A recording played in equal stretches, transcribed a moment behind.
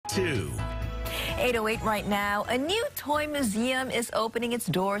2. 8:08 right now. A new toy museum is opening its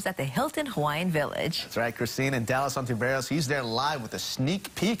doors at the Hilton Hawaiian Village. That's right, Christine, and Dallas Ontiveros, he's there live with a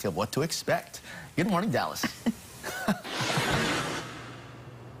sneak peek of what to expect. Good morning, Dallas.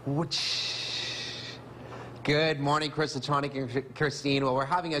 Good morning, Chris Latronic and Christine. Well, we're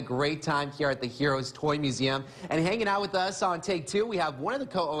having a great time here at the Heroes Toy Museum. And hanging out with us on Take 2, we have one of the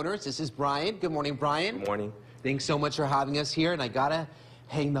co-owners. This is Brian. Good morning, Brian. Good morning. Thanks so much for having us here. And I gotta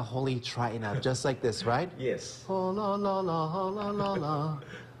hang the Holy Triton up just like this, right? Yes. Oh, la, la, la, la, la, la.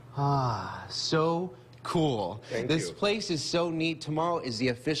 Ah, so cool. This place is so neat. Tomorrow is the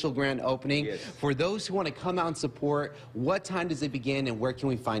official grand opening. Yes. For those who want to come out and support, what time does it begin and where can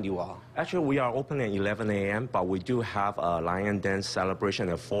we find you all? Actually, we are open at 11 a.m., but we do have a lion dance celebration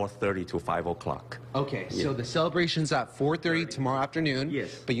at 4:30 to 5 o'clock. Okay, so the celebration's at 4:30 tomorrow afternoon.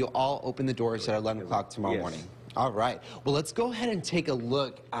 Yes. But you'll all open the doors at 11 o'clock tomorrow morning. All right. Well, let's go ahead and take a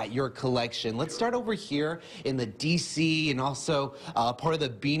look at your collection. Let's start over here in the DC and also part of the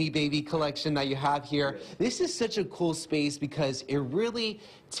Beanie Baby collection that you have here. This is such a cool space because it really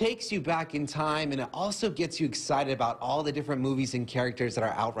takes you back in time, and it also gets you excited about all the different movies and characters that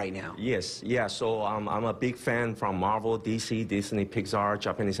are out right now. Yes, yeah, so I'm a big fan from Marvel, DC, Disney, Pixar,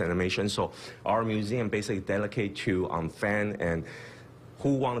 Japanese animation. So our museum basically dedicated to fan and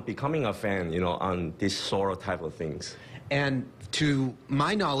who want to becoming a fan, on this sort of type of things. And to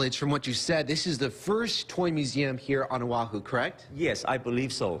my knowledge, from what you said, this is the first toy museum here on Oahu, correct? Yes, I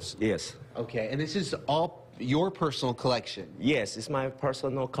believe so, yes. Okay, and this is all your personal collection? Yes, it's my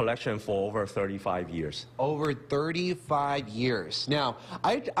personal collection for over 35 years. Over 35 years. Now,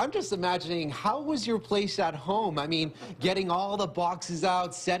 I'm just imagining, how was your place at home? I mean, getting all the boxes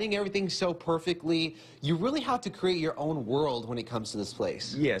out, setting everything so perfectly. You really have to create your own world when it comes to this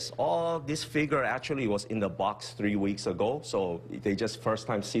place. Yes, all this figure actually was in the box 3 weeks ago, so they just first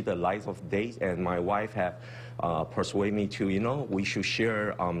time see the light of day, and my wife have persuaded me to, we should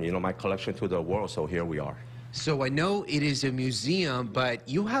share, my collection to the world, so here we are. So I know it is a museum, but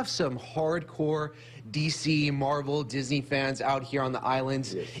you have some hardcore DC, Marvel, Disney fans out here on the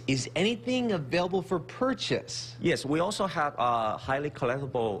islands. Yes. Is anything available for purchase? Yes, we also have a highly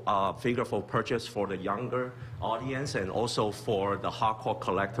collectible figure for purchase for the younger audience and also for the hardcore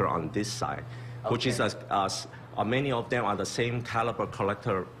collector on this side, which is many of them are the same caliber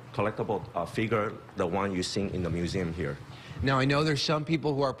collectible figure, the one you see in the museum here. Now, I know there's some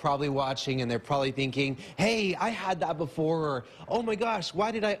people who are probably watching and they're probably thinking, hey, I had that before, or, oh my gosh, why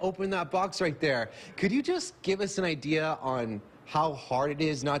did I open that box right there? Could you just give us an idea on how hard it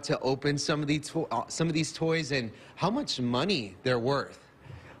is not to open some of these toys and how much money they're worth?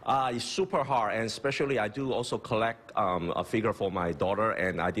 It's super hard, and especially I do also collect a figure for my daughter,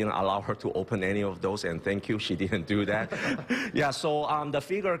 and I didn't allow her to open any of those, and thank you, she didn't do that. Yeah, so the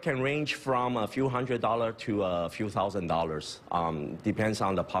figure can range from a few $100s to a few $1,000s. Depends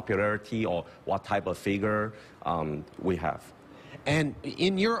on the popularity or what type of figure we have. And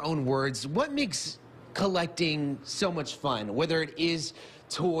in your own words, what makes collecting so much fun, whether it is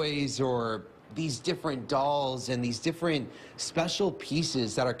toys or these different dolls and these different special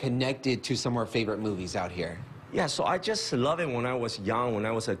pieces that are connected to some of our favorite movies out here? Yeah, so I just love it when I was young, when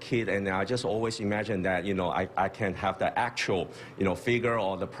I was a kid, and I just always imagined that, I can have the actual, figure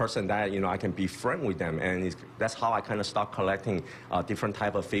or the person that, I can be friend with them. And that's how I kind of start collecting different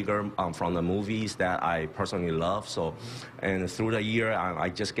type of figure from the movies that I personally love. So, and through the year, I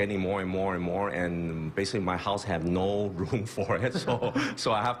just getting more and more and more, and basically my house have no room for it.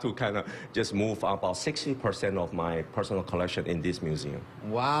 So I have to kind of just move about 60% of my personal collection in this museum.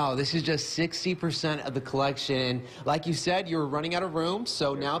 Wow, this is just 60% of the collection. And like you said, you're running out of room,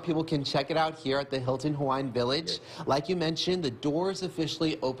 so now people can check it out here at the Hilton Hawaiian Village. Like you mentioned, the doors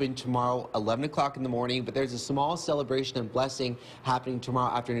officially open tomorrow, 11 o'clock in the morning, but there's a small celebration and blessing happening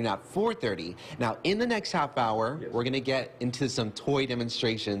tomorrow afternoon at 4:30. Now, in the next half hour, we're going to get into some toy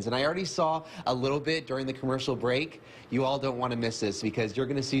demonstrations, and I already saw a little bit during the commercial break. You all don't want to miss this because you're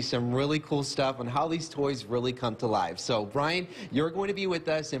going to see some really cool stuff on how these toys really come to life. So, Brian, you're going to be with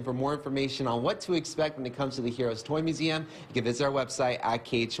us, and for more information on what to expect when it comes to the Heroes Toy Museum, you can visit our website at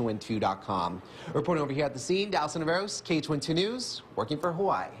Pt.1 Reporting over here at the scene, Dallas Ontiveros, Pt.1 News, working for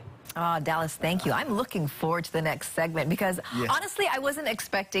Hawaii. Dallas, thank you. I'm looking forward to the next segment because honestly, I wasn't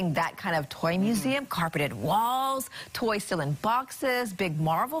expecting that kind of toy museum, carpeted walls, toys still in boxes, big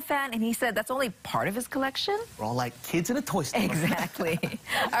Marvel fan, and he said that's only part of his collection. We're all like kids in a toy store. Exactly.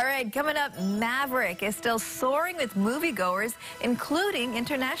 All right, coming up, Maverick is still soaring with moviegoers, including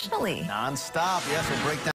internationally. Non-stop, yes, we'll break down.